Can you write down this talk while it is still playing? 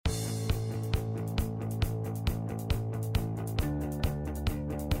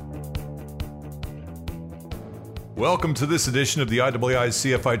Welcome to this edition of the IWI's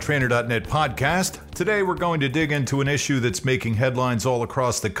CFITrainer.net podcast. Today we're going to dig into an issue that's making headlines all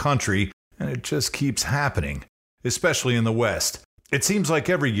across the country, and it just keeps happening, especially in the West. It seems like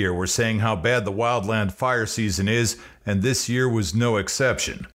every year we're saying how bad the wildland fire season is, and this year was no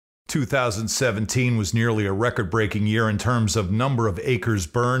exception. 2017 was nearly a record-breaking year in terms of number of acres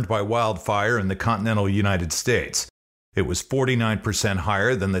burned by wildfire in the continental United States. It was 49%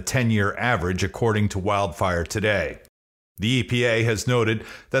 higher than the 10-year average according to Wildfire Today. The EPA has noted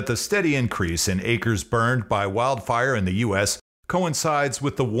that the steady increase in acres burned by wildfire in the U.S. coincides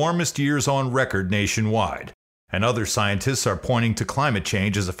with the warmest years on record nationwide. And other scientists are pointing to climate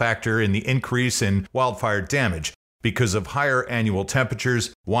change as a factor in the increase in wildfire damage because of higher annual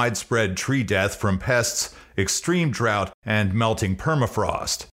temperatures, widespread tree death from pests, extreme drought, and melting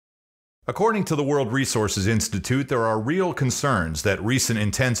permafrost. According to the World Resources Institute, there are real concerns that recent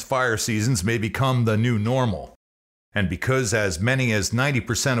intense fire seasons may become the new normal. And because as many as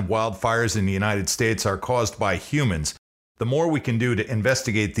 90% of wildfires in the United States are caused by humans, the more we can do to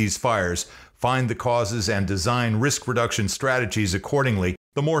investigate these fires, find the causes, and design risk reduction strategies accordingly,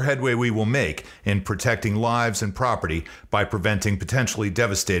 the more headway we will make in protecting lives and property by preventing potentially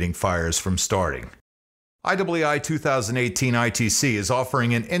devastating fires from starting. IWI 2018 ITC is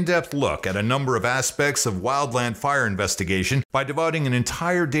offering an in-depth look at a number of aspects of wildland fire investigation by devoting an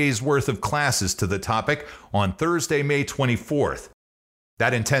entire day's worth of classes to the topic on Thursday, May 24th.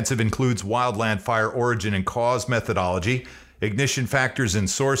 That intensive includes wildland fire origin and cause methodology, ignition factors and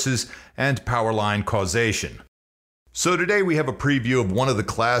sources, and power line causation. So today we have a preview of one of the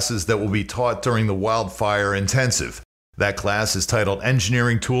classes that will be taught during the wildfire intensive. That class is titled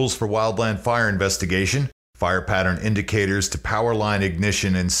Engineering Tools for Wildland Fire Investigation, Fire Pattern Indicators to Power Line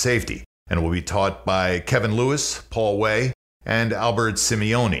Ignition and Safety, and will be taught by Kevin Lewis, Paul Way, and Albert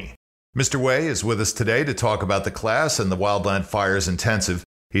Simeoni. Mr. Way is with us today to talk about the class and the Wildland Fires Intensive.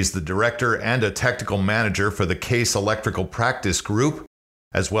 He's the director and a technical manager for the CASE Electrical Practice Group,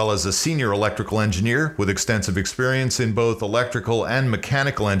 as well as a senior electrical engineer with extensive experience in both electrical and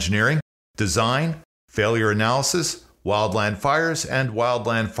mechanical engineering, design, failure analysis, wildland fires, and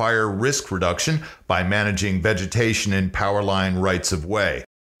wildland fire risk reduction by managing vegetation and power line rights of way.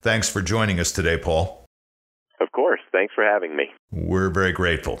 Thanks for joining us today, Paul. Of course. Thanks for having me. We're very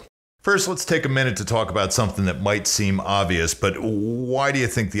grateful. First, let's take a minute to talk about something that might seem obvious, but why do you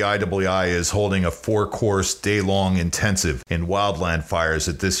think the IWI is holding a 4-course, day-long intensive in wildland fires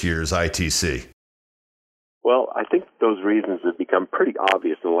at this year's ITC? Well, I think those reasons have become pretty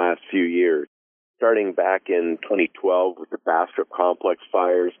obvious in the last few years. Starting back in 2012 with the Bastrop Complex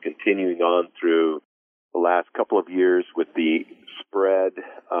fires, continuing on through the last couple of years with the spread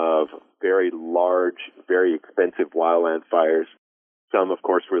of very large, very expensive wildland fires, some, of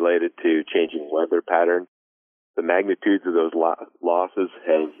course, related to changing weather patterns. The magnitudes of those losses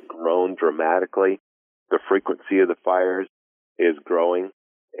have grown dramatically. The frequency of the fires is growing,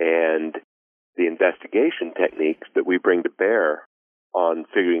 and the investigation techniques that we bring to bear on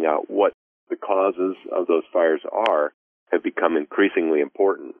figuring out what the causes of those fires are have become increasingly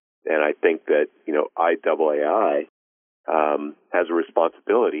important. And I think that, IAAI has a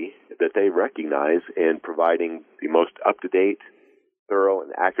responsibility that they recognize in providing the most up-to-date, thorough,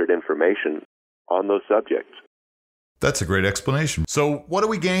 and accurate information on those subjects. That's a great explanation. So what do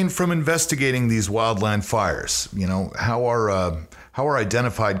we gain from investigating these wildland fires? How are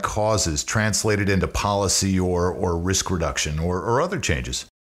identified causes translated into policy or risk reduction or other changes?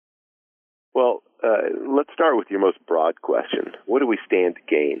 Well, let's start with your most broad question. What do we stand to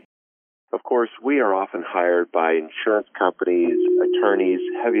gain? Of course, we are often hired by insurance companies, attorneys,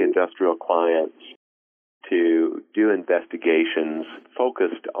 heavy industrial clients to do investigations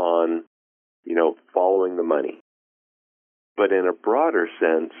focused on, following the money. But in a broader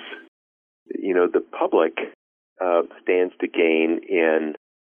sense, the public stands to gain in,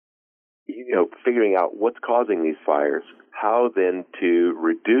 figuring out what's causing these fires, how then to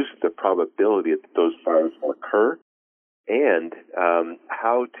reduce the probability that those fires will occur, and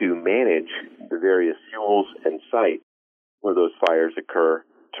how to manage the various fuels and sites where those fires occur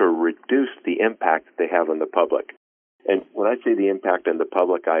to reduce the impact that they have on the public. And when I say the impact on the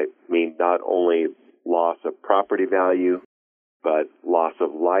public, I mean not only loss of property value, but loss of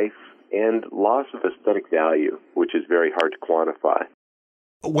life and loss of aesthetic value, which is very hard to quantify.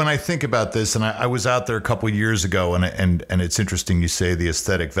 When I think about this, and I was out there a couple of years ago, and it's interesting you say the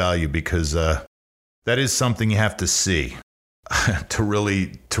aesthetic value because that is something you have to see to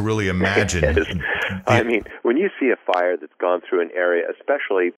really imagine. I mean, when you see a fire that's gone through an area,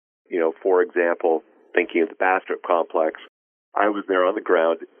 especially, for example, thinking of the Bastrop Complex, I was there on the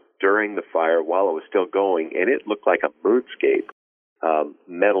ground during the fire while it was still going, and it looked like a moonscape.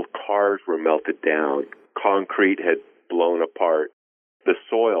 Metal cars were melted down. Concrete had blown apart. The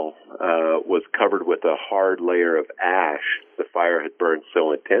soil was covered with a hard layer of ash. The fire had burned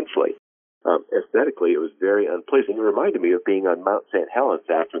so intensely. Aesthetically, it was very unpleasing. It reminded me of being on Mount St. Helens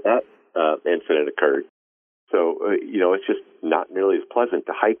after that incident occurred. So, it's just not nearly as pleasant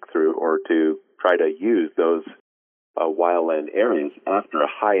to hike through or to try to use those wildland areas after a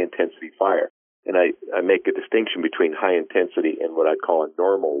high-intensity fire. And I make a distinction between high intensity and what I'd call a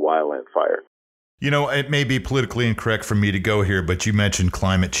normal wildland fire. It may be politically incorrect for me to go here, but you mentioned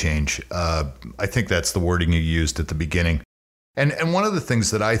climate change. I think that's the wording you used at the beginning. And one of the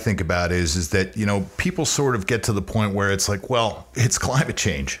things that I think about is that, people sort of get to the point where it's like, well, it's climate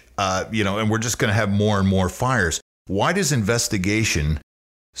change, and we're just going to have more and more fires. Why does investigation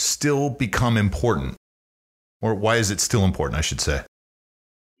still become important? Or why is it still important, I should say?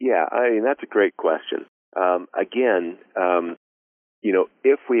 Yeah, that's a great question.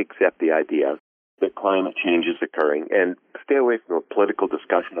 If we accept the idea that climate change is occurring and stay away from a political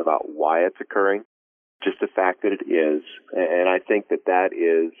discussion about why it's occurring, just the fact that it is, and I think that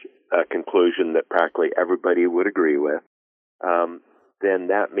is a conclusion that practically everybody would agree with, then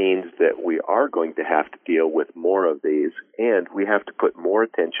that means that we are going to have to deal with more of these, and we have to put more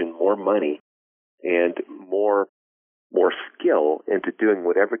attention, more money, and more skill into doing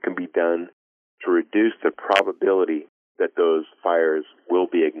whatever can be done to reduce the probability that those fires will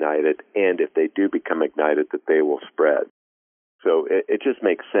be ignited, and if they do become ignited, that they will spread. So it just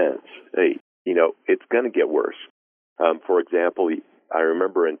makes sense. It's going to get worse. For example, I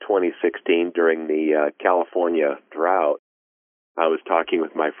remember in 2016 during the California drought, I was talking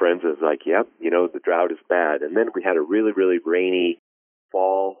with my friends. I was like, yep, the drought is bad. And then we had a really, really rainy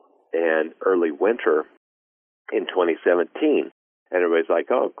fall and early winter in 2017. And everybody's like,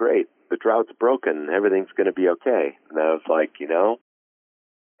 oh, great, the drought's broken. Everything's going to be okay. And I was like,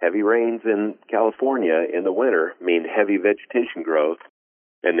 heavy rains in California in the winter mean heavy vegetation growth.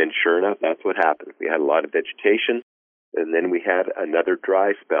 And then sure enough, that's what happened. We had a lot of vegetation, and then we had another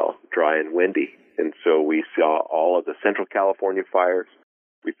dry spell, dry and windy. And so we saw all of the Central California fires.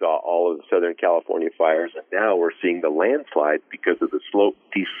 We saw all of the Southern California fires. And now we're seeing the landslide because of the slope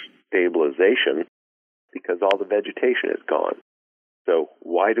destabilization, because all the vegetation is gone. So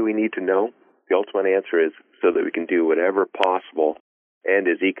why do we need to know? The ultimate answer is so that we can do whatever possible and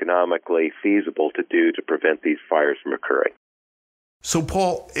is economically feasible to do to prevent these fires from occurring. So,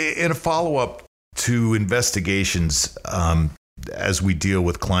 Paul, in a follow-up to investigations as we deal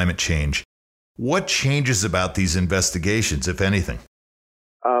with climate change, what changes about these investigations, if anything?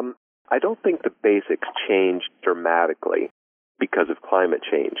 I don't think the basics change dramatically because of climate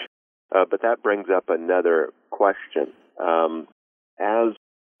change. But that brings up another question. As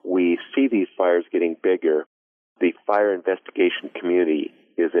we see these fires getting bigger, the fire investigation community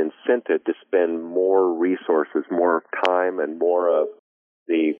is incented to spend more resources, more time, and more of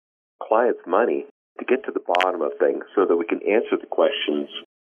the client's money to get to the bottom of things so that we can answer the questions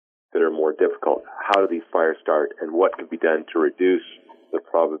that are more difficult. How do these fires start, and what can be done to reduce the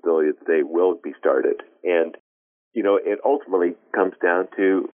probability that they will be started? And, it ultimately comes down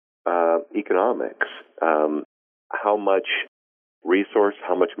to economics. How much resource,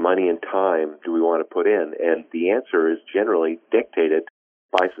 how much money and time do we want to put in? And the answer is generally dictated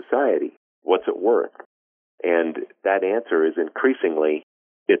by society. What's it worth? And that answer is increasingly,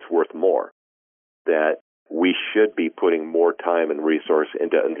 it's worth more. That we should be putting more time and resource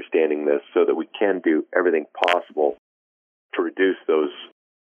into understanding this so that we can do everything possible to reduce those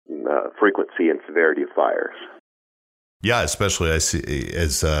frequency and severity of fires. Yeah, especially I see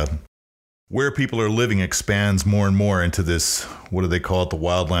as where people are living expands more and more into this, what do they call it, the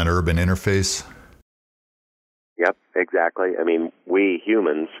wildland urban interface? Yep, exactly. I mean, we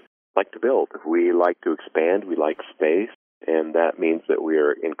humans like to build. We like to expand. We like space. And that means that we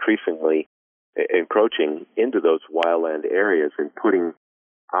are increasingly encroaching into those wildland areas and putting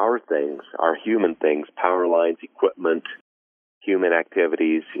our things, our human things, power lines, equipment, human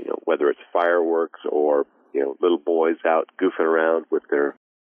activities, whether it's fireworks or, little boys out goofing around with their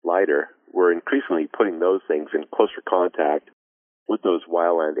lighter, we're increasingly putting those things in closer contact with those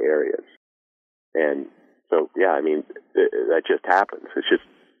wildland areas. And so, that just happens.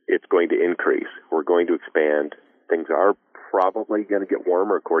 It's going to increase. We're going to expand. Things are probably going to get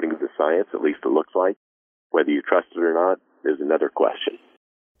warmer according to the science, at least it looks like. Whether you trust it or not is another question.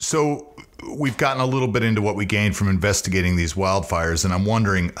 So we've gotten a little bit into what we gained from investigating these wildfires, and I'm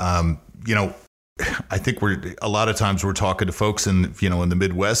wondering, I think a lot of times we're talking to folks in the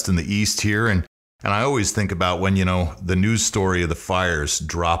Midwest and the East here, and And I always think about when, the news story of the fires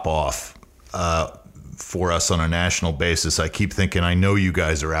drop off for us on a national basis. I keep thinking, I know you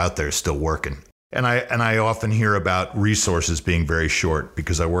guys are out there still working. And I often hear about resources being very short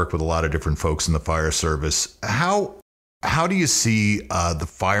because I work with a lot of different folks in the fire service. How do you see the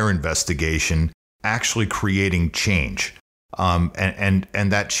fire investigation actually creating change, and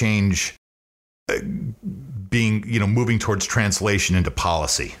that change being moving towards translation into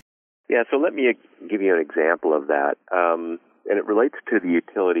policy? Yeah, so let me give you an example of that, and it relates to the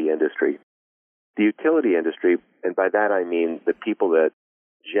utility industry. The utility industry, and by that I mean the people that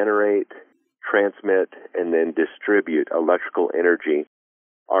generate, transmit, and then distribute electrical energy,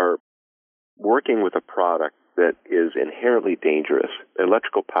 are working with a product that is inherently dangerous.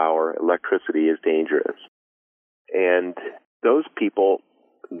 Electrical power, electricity is dangerous. And those people,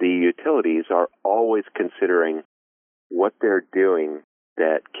 the utilities, are always considering what they're doing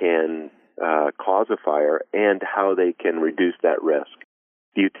that can cause a fire and how they can reduce that risk.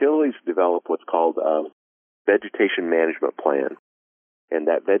 The utilities develop what's called a vegetation management plan. And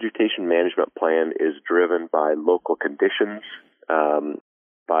that vegetation management plan is driven by local conditions,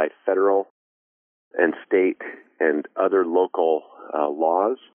 by federal and state and other local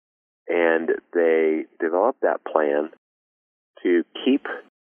laws. And they develop that plan to keep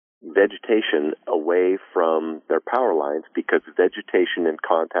vegetation away from their power lines, because vegetation in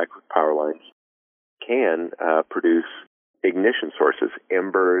contact with power lines can produce ignition sources,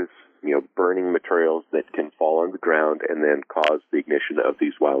 embers, burning materials that can fall on the ground and then cause the ignition of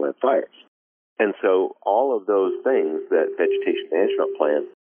these wildland fires. And so all of those things, that vegetation management plan,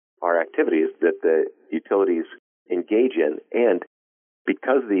 are activities that the utilities engage in. And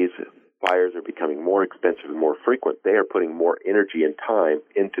because these fires are becoming more expensive and more frequent, they are putting more energy and time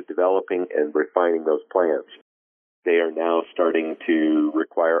into developing and refining those plans. They are now starting to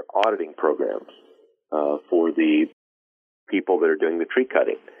require auditing programs for the people that are doing the tree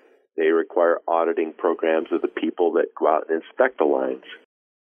cutting. They require auditing programs of the people that go out and inspect the lines.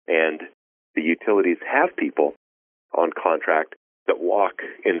 And the utilities have people on contract that walk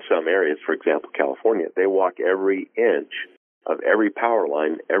in some areas, for example, California. They walk every inch of every power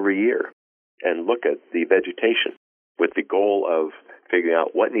line every year and look at the vegetation with the goal of figuring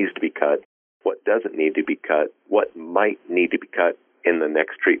out what needs to be cut, what doesn't need to be cut, what might need to be cut in the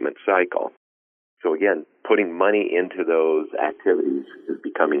next treatment cycle. So again, putting money into those activities is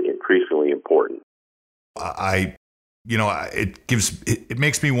becoming increasingly important. It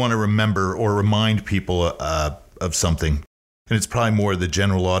makes me want to remember or remind people of something. And it's probably more the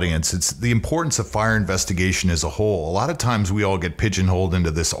general audience. It's the importance of fire investigation as a whole. A lot of times we all get pigeonholed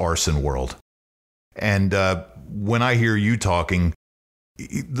into this arson world. And when I hear you talking,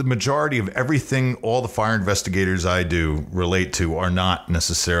 the majority of everything all the fire investigators I do relate to are not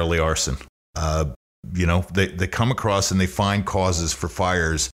necessarily arson. They come across and they find causes for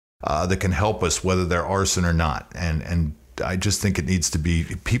fires that can help us, whether they're arson or not. And I just think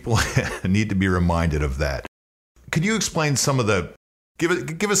people need to be reminded of that. Could you explain some of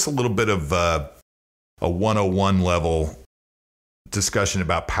give us a little bit of a 101 level discussion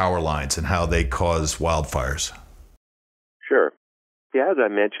about power lines and how they cause wildfires? Sure. Yeah, as I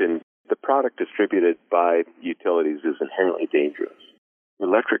mentioned, the product distributed by utilities is inherently dangerous.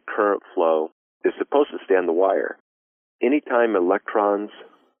 Electric current flow is supposed to stay on the wire. Anytime electrons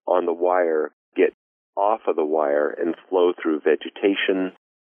on the wire get off of the wire and flow through vegetation,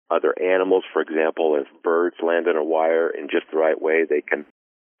 other animals, for example, if birds land on a wire in just the right way, they can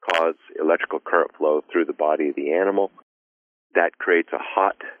cause electrical current flow through the body of the animal. That creates a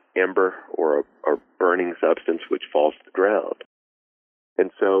hot ember or a burning substance which falls to the ground.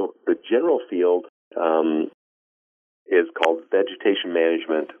 And so the general field is called vegetation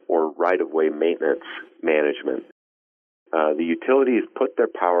management or right-of-way maintenance management. The utilities put their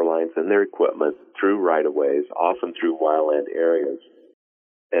power lines and their equipment through right-of-ways, often through wildland areas,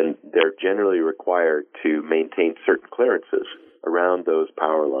 and they're generally required to maintain certain clearances around those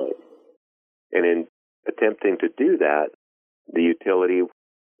power lines. And in attempting to do that, the utility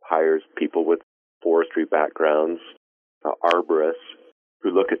hires people with forestry backgrounds, arborists, who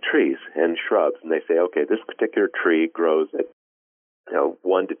look at trees and shrubs, and they say, okay, this particular tree grows at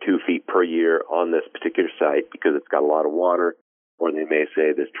 1 to 2 feet per year on this particular site because it's got a lot of water, or they may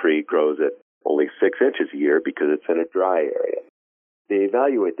say this tree grows at only 6 inches a year because it's in a dry area. They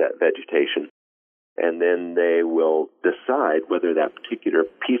evaluate that vegetation, and then they will decide whether that particular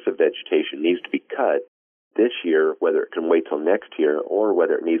piece of vegetation needs to be cut this year, whether it can wait till next year, or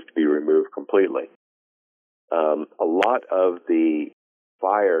whether it needs to be removed completely. A lot of the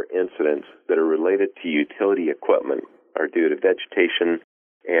fire incidents that are related to utility equipment are due to vegetation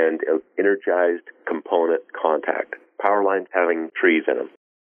and energized component contact, power lines having trees in them.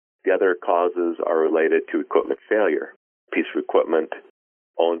 The other causes are related to equipment failure. A piece of equipment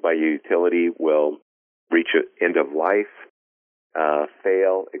owned by a utility will reach an end of life,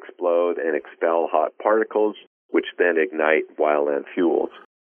 fail, explode, and expel hot particles, which then ignite wildland fuels.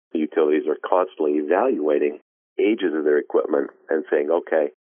 The utilities are constantly evaluating ages of their equipment and saying, okay,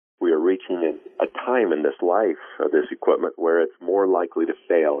 we are reaching a time in this life of this equipment where it's more likely to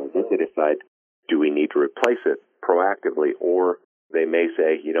fail. And then they decide, do we need to replace it proactively? Or they may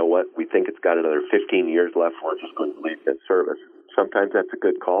say, you know what, we think it's got another 15 years left, we're just going to leave it in service. Sometimes that's a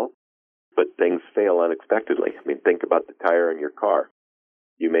good call, but things fail unexpectedly. I mean, think about the tire in your car.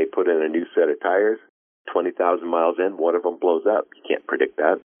 You may put in a new set of tires, 20,000 miles in, one of them blows up. You can't predict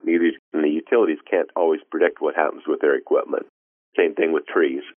that. Neither, and the utilities can't always predict what happens with their equipment. Same thing with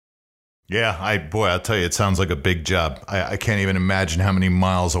trees. Yeah, I'll tell you, it sounds like a big job. I can't even imagine how many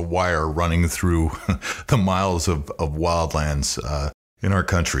miles of wire running through the miles of wildlands in our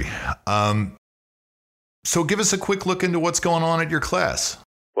country. So give us a quick look into what's going on at your class.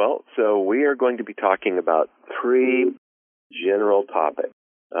 Well, so we are going to be talking about three general topics.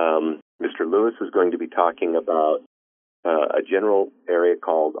 Mr. Lewis is going to be talking about a general area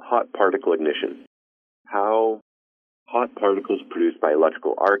called hot particle ignition, how hot particles produced by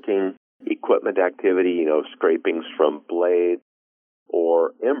electrical arcing, equipment activity, scrapings from blades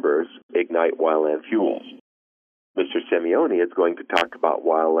or embers ignite wildland fuels. Mr. Simeoni is going to talk about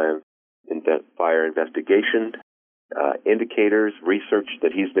wildland fire investigation, indicators, research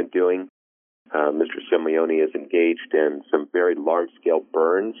that he's been doing. Mr. Simeoni is engaged in some very large-scale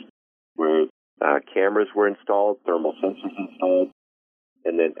burns where cameras were installed, thermal sensors installed,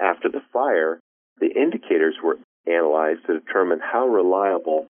 and then after the fire, the indicators were analyzed to determine how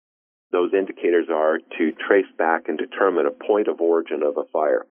reliable those indicators are to trace back and determine a point of origin of a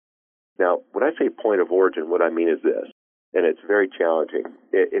fire. Now, when I say point of origin, what I mean is this, and it's very challenging.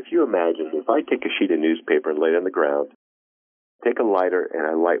 If you imagine, if I take a sheet of newspaper and lay it on the ground, take a lighter and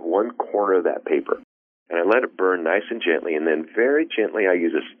I light one corner of that paper, and I let it burn nice and gently, and then very gently I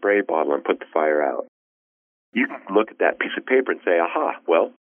use a spray bottle and put the fire out. You can look at that piece of paper and say, aha,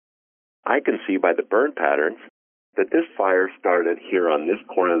 well, I can see by the burn patterns that this fire started here on this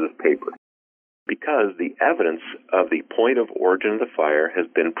corner of this paper because the evidence of the point of origin of the fire has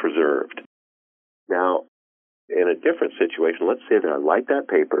been preserved. Now, in a different situation, let's say that I light that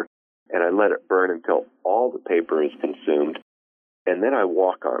paper and I let it burn until all the paper is consumed, and then I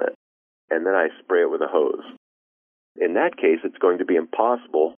walk on it, and then I spray it with a hose. In that case, it's going to be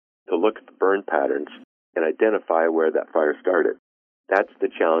impossible to look at the burn patterns and identify where that fire started. That's the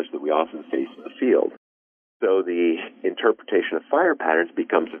challenge that we often face in the field. So the interpretation of fire patterns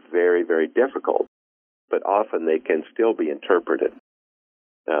becomes very, very difficult, but often they can still be interpreted.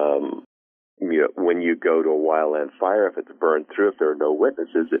 When you go to a wildland fire, if it's burned through, if there are no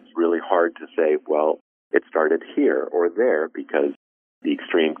witnesses, it's really hard to say, well, it started here or there because the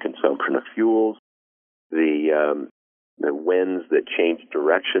extreme consumption of fuels, the winds that change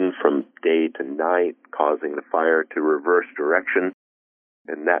direction from day to night, causing the fire to reverse direction,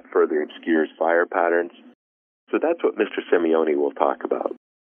 and that further obscures fire patterns. So that's what Mr. Simeoni will talk about.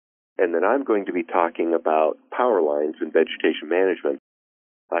 And then I'm going to be talking about power lines and vegetation management.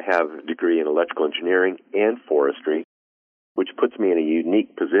 I have a degree in electrical engineering and forestry, which puts me in a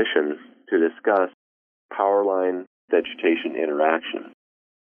unique position to discuss power line vegetation interaction.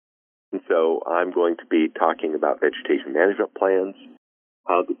 And so I'm going to be talking about vegetation management plans,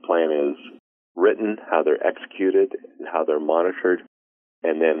 how the plan is written, how they're executed, and how they're monitored,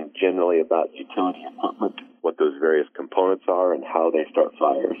 and then generally about utility equipment, what those various components are, and how they start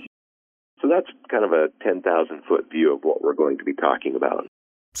fires. So that's kind of a 10,000-foot view of what we're going to be talking about.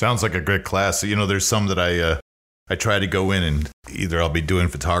 Sounds like a great class. There's some that I try to go in, and either I'll be doing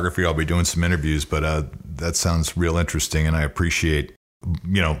photography or I'll be doing some interviews, but that sounds real interesting, and I appreciate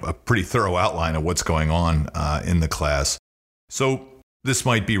a pretty thorough outline of what's going on in the class. So this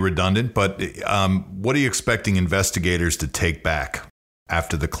might be redundant, but what are you expecting investigators to take back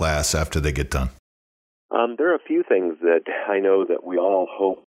after the class, after they get done? There are a few things that I know that we all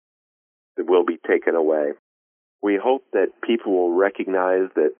hope that will be taken away. We hope that people will recognize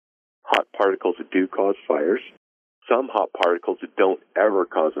that hot particles do cause fires, some hot particles that don't ever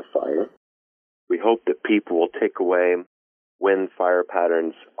cause a fire. We hope that people will take away when fire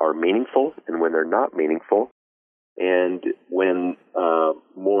patterns are meaningful and when they're not meaningful, and when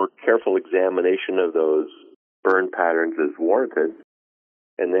more careful examination of those burn patterns is warranted.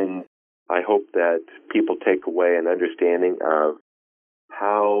 And then I hope that people take away an understanding of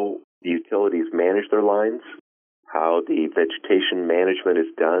how the utilities manage their lines, how the vegetation management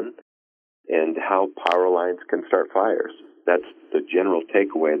is done, and how power lines can start fires. That's the general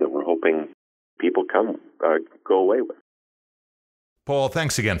takeaway that we're hoping people go away with. Paul,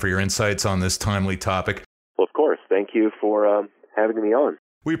 thanks again for your insights on this timely topic. Well, of course. Thank you for having me on.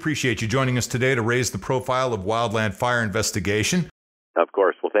 We appreciate you joining us today to raise the profile of wildland fire investigation. Of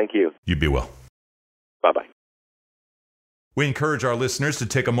course. Well, thank you. You be well. Bye-bye. We encourage our listeners to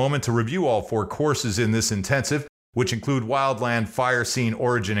take a moment to review all 4 courses in this intensive, which include wildland fire scene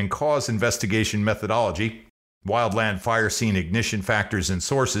origin and cause investigation methodology, wildland fire scene ignition factors and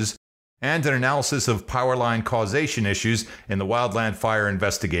sources, and an analysis of power line causation issues in the wildland fire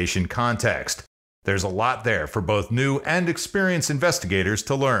investigation context. There's a lot there for both new and experienced investigators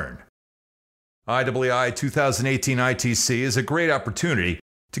to learn. IAAI 2018 ITC is a great opportunity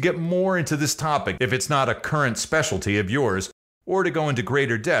to get more into this topic if it's not a current specialty of yours, or to go into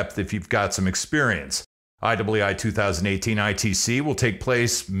greater depth if you've got some experience. IAAI 2018 ITC will take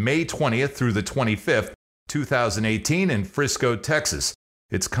place May 20th through the 25th, 2018 in Frisco, Texas.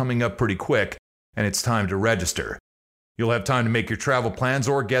 It's coming up pretty quick, and it's time to register. You'll have time to make your travel plans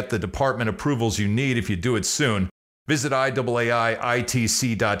or get the department approvals you need if you do it soon. Visit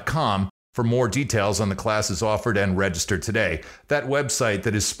IAAIITC.com for more details on the classes offered and register today. That website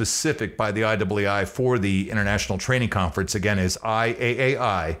that is specific by the IAAI for the International Training Conference, again, is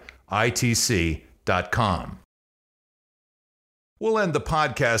IAAIITC.com. We'll end the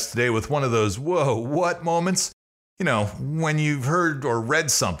podcast today with one of those whoa, what moments. You know, when you've heard or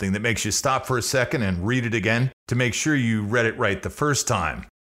read something that makes you stop for a second and read it again to make sure you read it right the first time.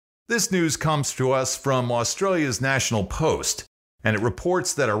 This news comes to us from Australia's National Post, and it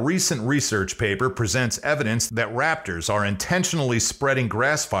reports that a recent research paper presents evidence that raptors are intentionally spreading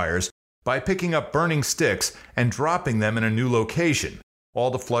grass fires by picking up burning sticks and dropping them in a new location,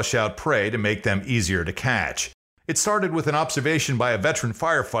 all to flush out prey to make them easier to catch. It started with an observation by a veteran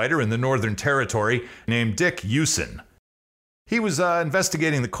firefighter in the Northern Territory named Dick Hewson. He was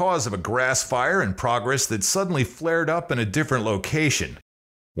investigating the cause of a grass fire in progress that suddenly flared up in a different location.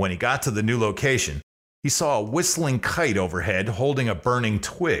 When he got to the new location, he saw a whistling kite overhead holding a burning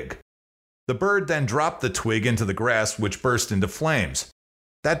twig. The bird then dropped the twig into the grass, which burst into flames.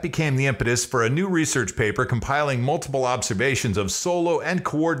 That became the impetus for a new research paper compiling multiple observations of solo and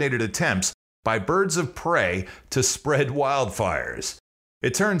coordinated attempts by birds of prey to spread wildfires.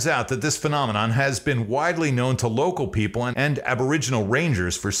 It turns out that this phenomenon has been widely known to local people and Aboriginal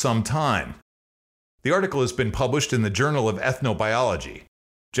rangers for some time. The article has been published in the Journal of Ethnobiology.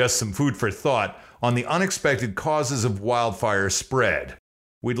 Just some food for thought on the unexpected causes of wildfire spread.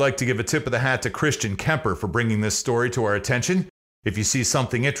 We'd like to give a tip of the hat to Christian Kemper for bringing this story to our attention. If you see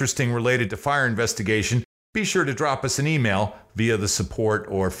something interesting related to fire investigation, be sure to drop us an email via the support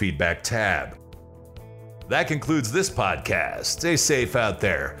or feedback tab. That concludes this podcast. Stay safe out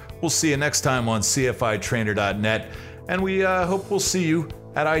there. We'll see you next time on CFITrainer.net, and we hope we'll see you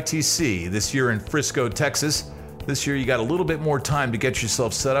at ITC this year in Frisco, Texas. This year you got a little bit more time to get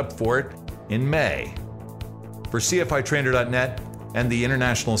yourself set up for it in May. For CFITrainer.net and the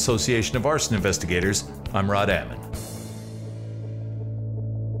International Association of Arson Investigators, I'm Rod Ammon.